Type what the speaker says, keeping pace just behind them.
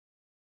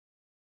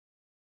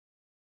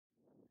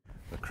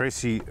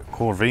Cressi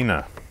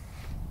Corvina.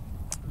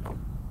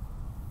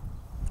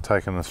 I've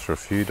taken this for a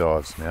few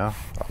dives now.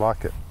 I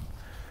like it.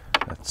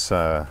 It's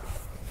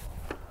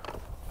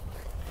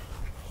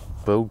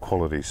build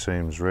quality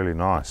seems really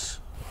nice.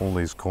 All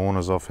these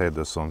corners, I've had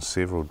this on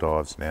several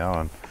dives now,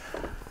 and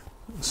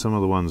some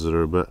of the ones that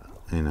are a bit,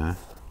 you know,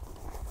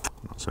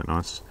 not so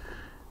nice.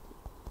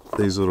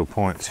 These little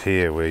points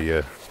here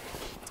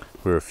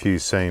where a few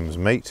seams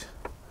meet,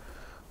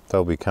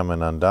 they'll be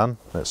coming undone.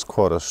 That's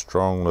quite a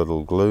strong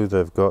little glue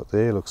they've got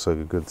there. Looks like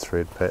a good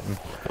thread pattern.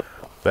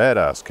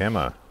 Badass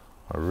camo.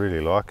 I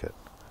really like it.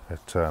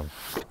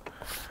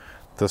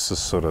 This is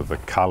sort of the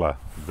colour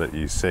that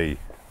you see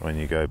when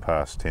you go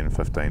past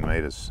 10-15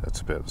 metres.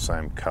 It's about the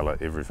same colour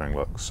everything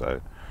looks, so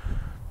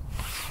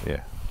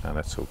yeah, no,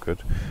 that's all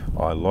good.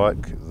 I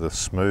like the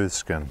smooth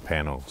skin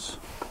panels,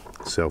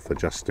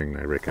 self-adjusting.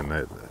 They reckon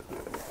that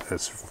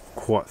it's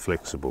quite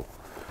flexible.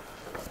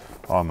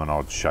 I'm an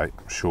odd shape,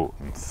 short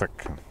and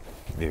thick, and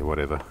yeah,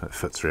 whatever, it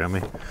fits around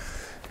me.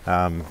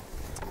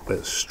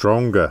 It's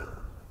stronger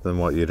than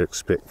what you'd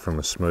expect from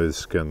a smooth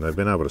skin. They've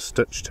been able to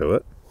stitch to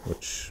it,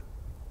 which,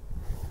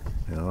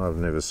 you know, I've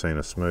never seen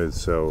a smooth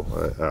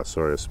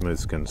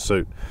skin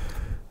suit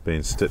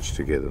being stitched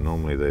together.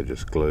 Normally they're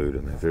just glued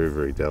and they're very,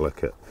 very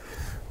delicate.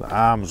 The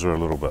arms are a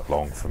little bit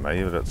long for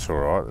me, but it's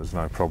alright, there's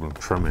no problem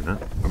trimming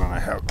it. I don't know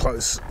how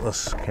close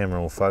this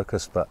camera will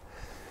focus, but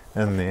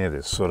in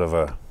there's sort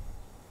of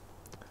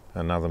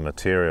another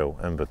material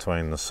in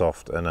between the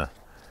soft inner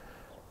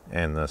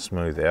and the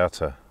smooth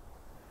outer.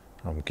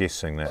 I'm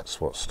guessing that's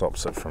what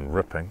stops it from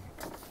ripping,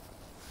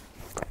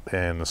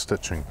 and the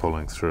stitching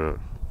pulling through it.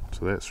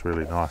 So that's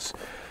really nice,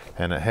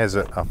 and it has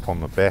it up on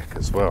the back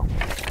as well.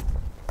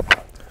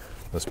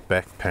 This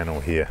back panel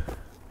here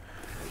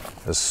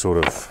is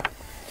sort of,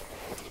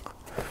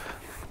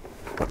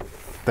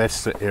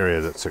 that's the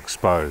area that's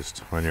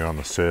exposed when you're on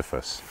the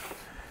surface,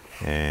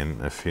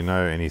 and if you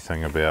know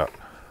anything about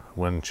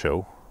wind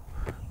chill,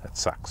 it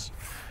sucks.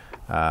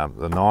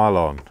 The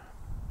nylon,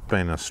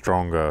 being a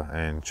stronger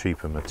and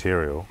cheaper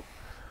material,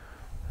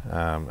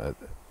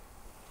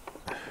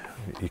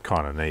 you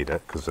kind of need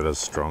it because it is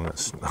strong.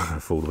 It's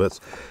full of bits.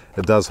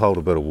 It does hold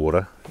a bit of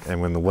water, and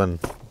when the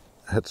wind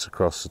hits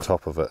across the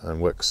top of it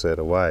and wicks that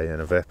away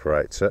and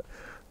evaporates it,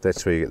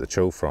 that's where you get the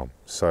chill from.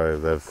 So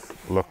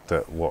they've looked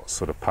at what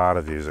sort of part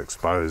of you is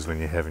exposed when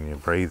you're having your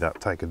breathe up.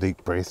 Take a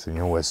deep breath, and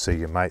you always see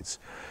your mates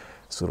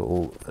sort of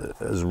all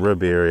his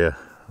rib area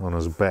on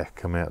his back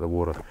come out of the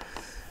water.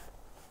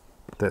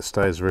 That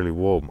stays really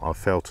warm. I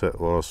felt it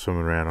while I was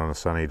swimming around on a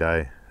sunny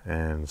day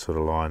and sort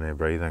of lying there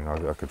breathing.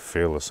 I could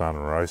feel the sun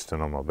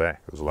roasting on my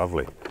back. It was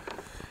lovely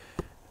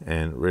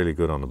and really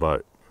good on the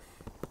boat.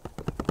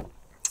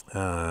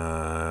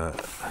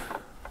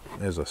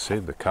 As I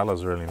said, the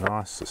colour's really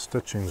nice, the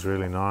stitching's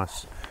really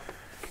nice.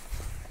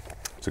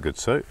 It's a good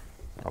suit.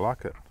 I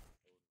like it.